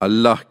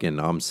اللہ کے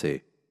نام سے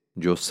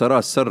جو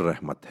سراسر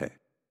رحمت ہے،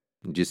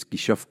 جس کی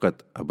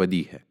شفقت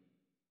ابدی ہے۔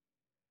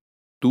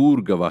 طور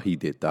گواہی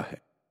دیتا ہے،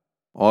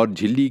 اور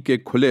جھلی کے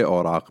کھلے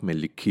اوراق میں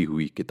لکھی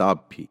ہوئی کتاب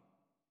بھی۔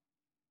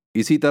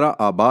 اسی طرح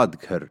آباد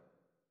گھر،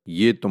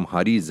 یہ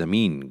تمہاری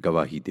زمین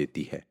گواہی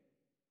دیتی ہے،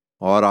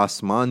 اور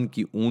آسمان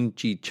کی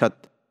اونچی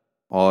چھت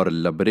اور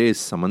لبریز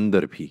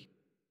سمندر بھی،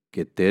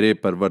 کہ تیرے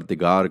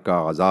پروردگار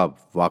کا عذاب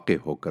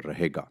واقع ہو کر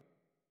رہے گا،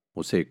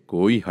 اسے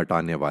کوئی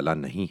ہٹانے والا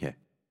نہیں ہے۔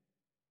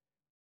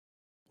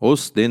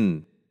 اس دن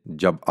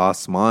جب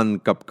آسمان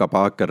کپ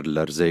کپا کر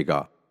لرزے گا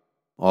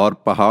اور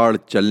پہاڑ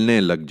چلنے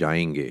لگ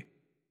جائیں گے،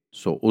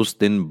 سو اس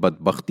دن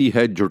بدبختی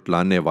ہے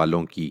جھٹلانے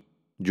والوں کی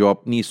جو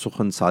اپنی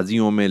سخن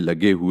سازیوں میں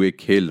لگے ہوئے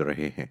کھیل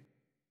رہے ہیں۔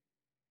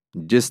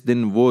 جس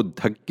دن وہ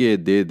دھکے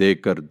دے دے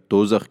کر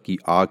دوزخ کی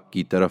آگ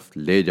کی طرف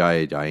لے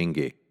جائے جائیں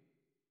گے،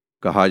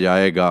 کہا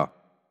جائے گا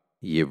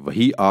یہ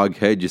وہی آگ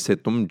ہے جسے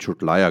تم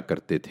جھٹلایا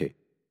کرتے تھے۔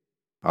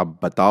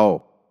 اب بتاؤ،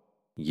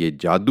 یہ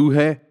جادو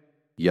ہے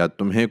یا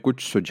تمہیں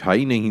کچھ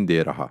سجھائی نہیں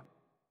دے رہا؟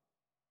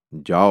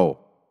 جاؤ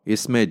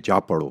اس میں جا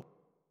پڑو،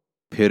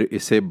 پھر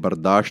اسے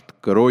برداشت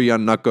کرو یا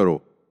نہ کرو،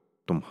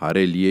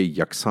 تمہارے لیے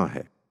یکساں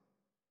ہے،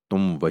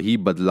 تم وہی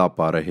بدلہ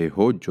پا رہے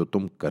ہو جو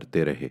تم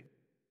کرتے رہے۔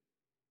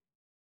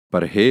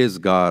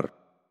 پرہیزگار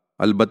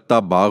البتہ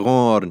باغوں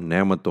اور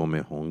نعمتوں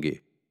میں ہوں گے،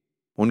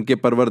 ان کے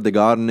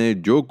پروردگار نے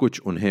جو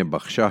کچھ انہیں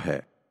بخشا ہے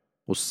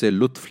اس سے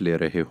لطف لے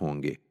رہے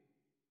ہوں گے،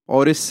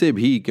 اور اس سے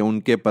بھی کہ ان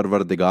کے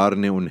پروردگار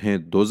نے انہیں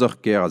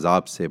دوزخ کے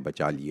عذاب سے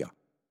بچا لیا۔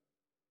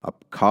 اب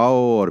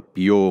کھاؤ اور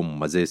پیو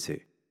مزے سے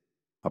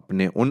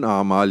اپنے ان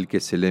اعمال کے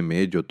صلے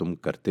میں جو تم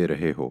کرتے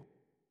رہے ہو۔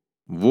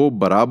 وہ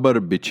برابر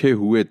بچھے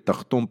ہوئے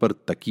تختوں پر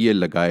تکیے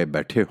لگائے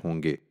بیٹھے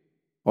ہوں گے،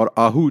 اور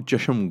آہو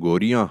چشم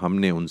گوریاں ہم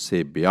نے ان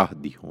سے بیاہ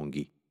دی ہوں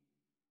گی۔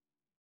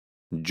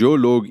 جو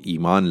لوگ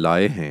ایمان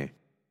لائے ہیں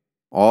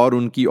اور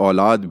ان کی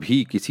اولاد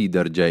بھی کسی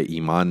درجہ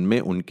ایمان میں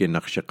ان کے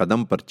نقش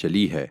قدم پر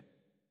چلی ہے،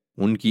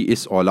 ان کی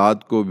اس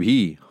اولاد کو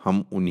بھی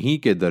ہم انہی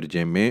کے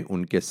درجے میں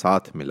ان کے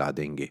ساتھ ملا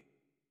دیں گے،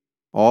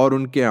 اور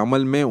ان کے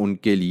عمل میں ان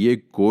کے لیے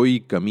کوئی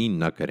کمی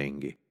نہ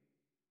کریں گے،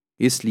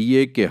 اس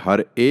لیے کہ ہر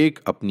ایک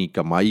اپنی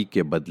کمائی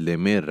کے بدلے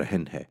میں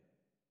رہن ہے۔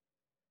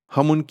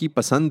 ہم ان کی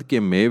پسند کے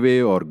میوے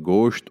اور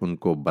گوشت ان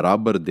کو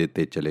برابر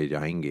دیتے چلے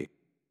جائیں گے۔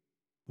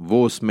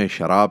 وہ اس میں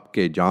شراب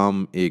کے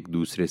جام ایک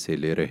دوسرے سے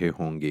لے رہے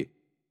ہوں گے،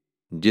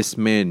 جس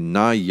میں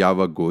نہ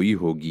یاوہ گوئی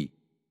ہوگی،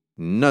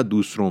 نہ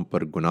دوسروں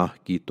پر گناہ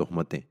کی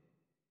تہمتیں،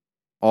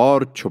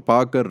 اور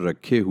چھپا کر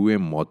رکھے ہوئے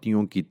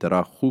موتیوں کی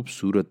طرح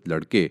خوبصورت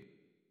لڑکے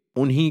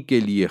انہی کے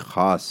لیے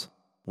خاص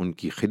ان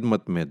کی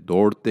خدمت میں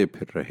دوڑتے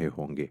پھر رہے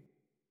ہوں گے۔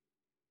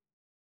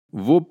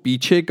 وہ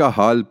پیچھے کا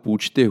حال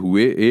پوچھتے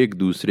ہوئے ایک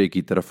دوسرے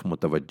کی طرف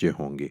متوجہ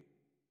ہوں گے،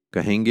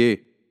 کہیں گے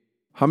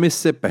ہم اس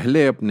سے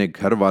پہلے اپنے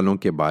گھر والوں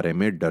کے بارے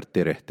میں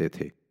ڈرتے رہتے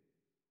تھے،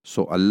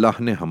 سو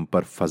اللہ نے ہم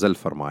پر فضل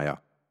فرمایا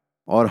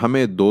اور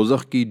ہمیں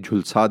دوزخ کی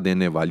جھلسا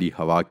دینے والی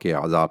ہوا کے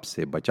عذاب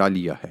سے بچا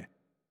لیا ہے۔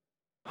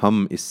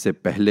 ہم اس سے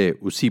پہلے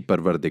اسی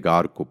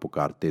پروردگار کو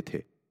پکارتے تھے،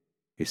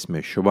 اس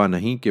میں شبہ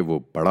نہیں کہ وہ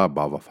بڑا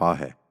باوفا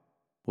ہے،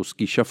 اس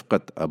کی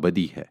شفقت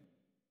ابدی ہے۔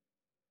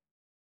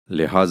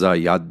 لہٰذا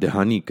یاد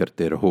دہانی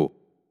کرتے رہو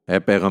اے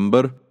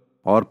پیغمبر،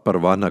 اور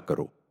پرواہ نہ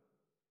کرو،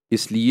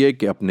 اس لیے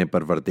کہ اپنے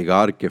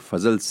پروردگار کے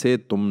فضل سے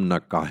تم نہ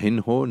کاہن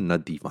ہو نہ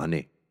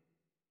دیوانے۔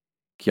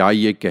 کیا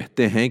یہ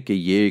کہتے ہیں کہ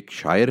یہ ایک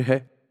شاعر ہے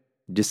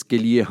جس کے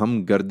لیے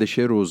ہم گردش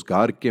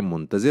روزگار کے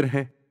منتظر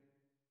ہیں؟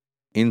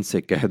 ان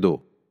سے کہہ دو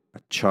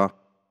اچھا،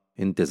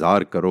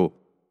 انتظار کرو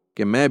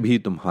کہ میں بھی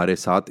تمہارے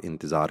ساتھ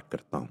انتظار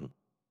کرتا ہوں۔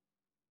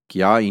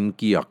 کیا ان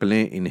کی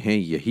عقلیں انہیں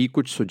یہی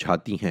کچھ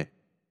سجھاتی ہیں،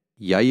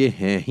 یا یہ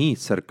ہیں ہی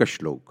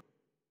سرکش لوگ؟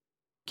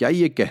 کیا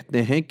یہ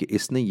کہتے ہیں کہ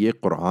اس نے یہ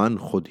قرآن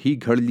خود ہی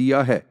گھڑ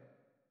لیا ہے؟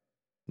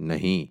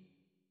 نہیں،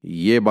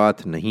 یہ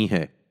بات نہیں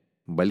ہے،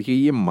 بلکہ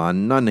یہ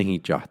ماننا نہیں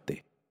چاہتے۔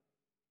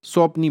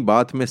 سو اپنی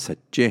بات میں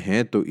سچے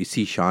ہیں تو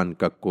اسی شان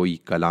کا کوئی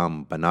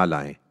کلام بنا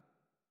لائیں۔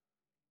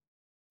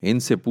 ان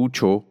سے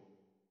پوچھو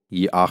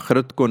یہ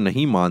آخرت کو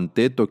نہیں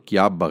مانتے تو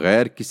کیا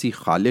بغیر کسی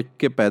خالق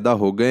کے پیدا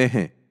ہو گئے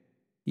ہیں،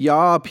 یا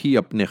آپ ہی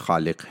اپنے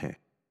خالق ہیں،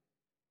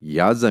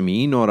 یا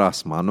زمین اور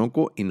آسمانوں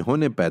کو انہوں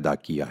نے پیدا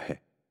کیا ہے؟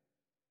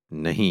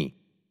 نہیں،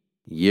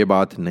 یہ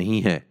بات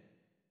نہیں ہے،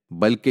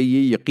 بلکہ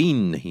یہ یقین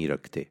نہیں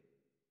رکھتے۔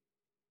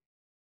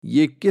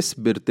 یہ کس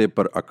برتے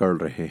پر اکڑ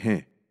رہے ہیں؟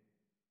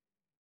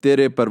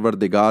 تیرے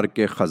پروردگار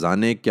کے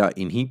خزانے کیا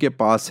انہی کے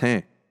پاس ہیں،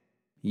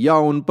 یا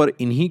ان پر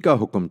انہی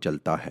کا حکم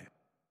چلتا ہے؟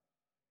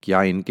 کیا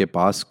ان کے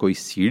پاس کوئی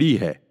سیڑھی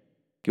ہے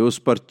کہ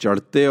اس پر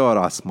چڑھتے اور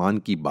آسمان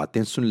کی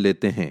باتیں سن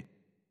لیتے ہیں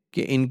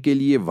کہ ان کے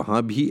لیے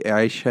وہاں بھی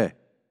عیش ہے؟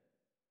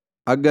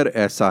 اگر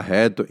ایسا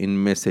ہے تو ان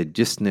میں سے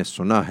جس نے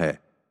سنا ہے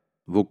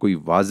وہ کوئی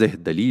واضح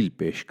دلیل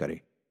پیش کرے۔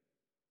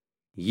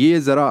 یہ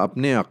ذرا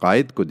اپنے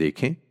عقائد کو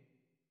دیکھیں،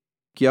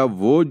 کیا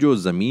وہ جو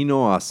زمین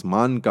و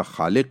آسمان کا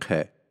خالق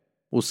ہے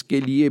اس کے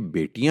لیے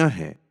بیٹیاں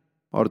ہیں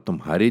اور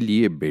تمہارے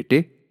لیے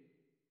بیٹے؟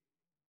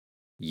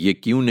 یہ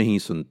کیوں نہیں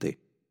سنتے؟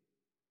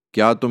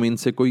 کیا تم ان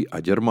سے کوئی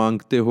اجر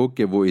مانگتے ہو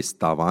کہ وہ اس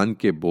تاوان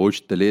کے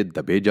بوجھ تلے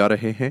دبے جا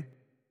رہے ہیں؟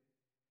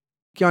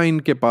 کیا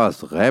ان کے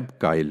پاس غیب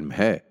کا علم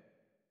ہے؟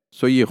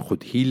 سو یہ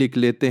خود ہی لکھ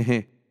لیتے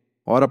ہیں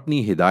اور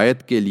اپنی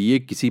ہدایت کے لیے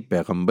کسی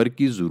پیغمبر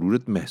کی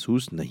ضرورت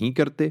محسوس نہیں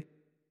کرتے؟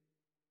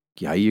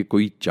 کیا یہ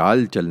کوئی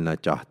چال چلنا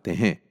چاہتے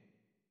ہیں؟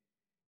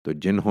 تو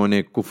جنہوں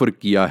نے کفر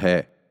کیا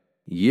ہے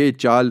یہ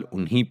چال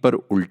انہی پر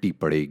الٹی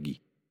پڑے گی۔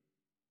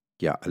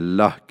 کیا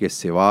اللہ کے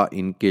سوا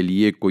ان کے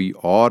لیے کوئی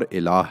اور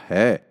الہ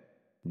ہے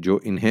جو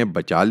انہیں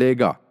بچا لے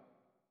گا؟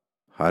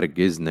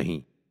 ہرگز نہیں،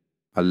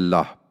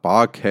 اللہ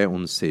پاک ہے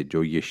ان سے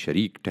جو یہ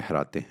شریک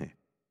ٹھہراتے ہیں۔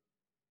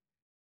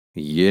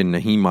 یہ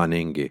نہیں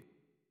مانیں گے،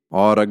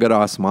 اور اگر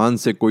آسمان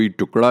سے کوئی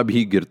ٹکڑا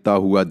بھی گرتا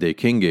ہوا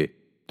دیکھیں گے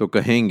تو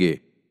کہیں گے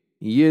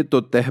یہ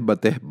تو تہ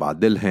بتہ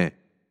بادل ہیں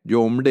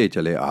جو امڑے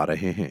چلے آ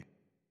رہے ہیں۔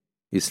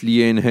 اس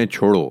لیے انہیں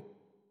چھوڑو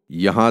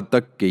یہاں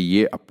تک کہ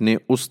یہ اپنے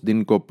اس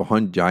دن کو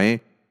پہنچ جائیں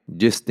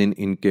جس دن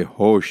ان کے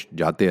ہوش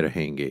جاتے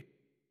رہیں گے،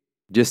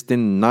 جس دن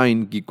نہ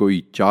ان کی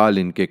کوئی چال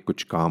ان کے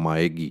کچھ کام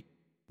آئے گی،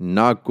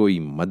 نہ کوئی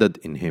مدد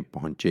انہیں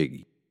پہنچے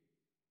گی۔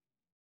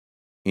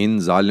 ان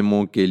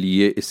ظالموں کے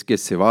لیے اس کے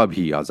سوا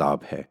بھی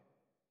عذاب ہے،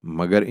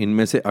 مگر ان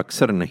میں سے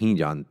اکثر نہیں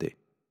جانتے۔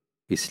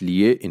 اس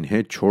لیے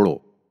انہیں چھوڑو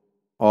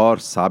اور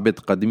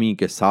ثابت قدمی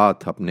کے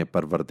ساتھ اپنے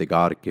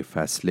پروردگار کے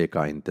فیصلے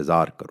کا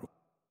انتظار کرو۔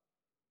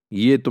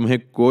 یہ تمہیں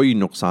کوئی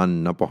نقصان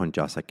نہ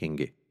پہنچا سکیں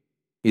گے،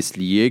 اس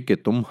لیے کہ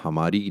تم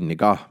ہماری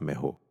نگاہ میں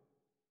ہو۔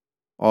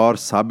 اور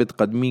ثابت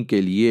قدمی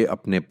کے لیے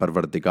اپنے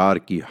پروردگار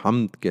کی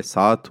حمد کے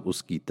ساتھ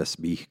اس کی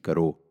تسبیح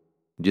کرو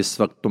جس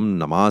وقت تم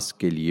نماز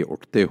کے لیے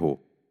اٹھتے ہو،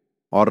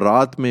 اور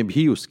رات میں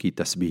بھی اس کی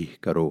تسبیح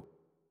کرو،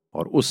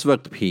 اور اس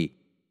وقت بھی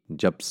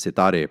جب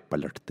ستارے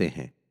پلٹتے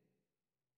ہیں۔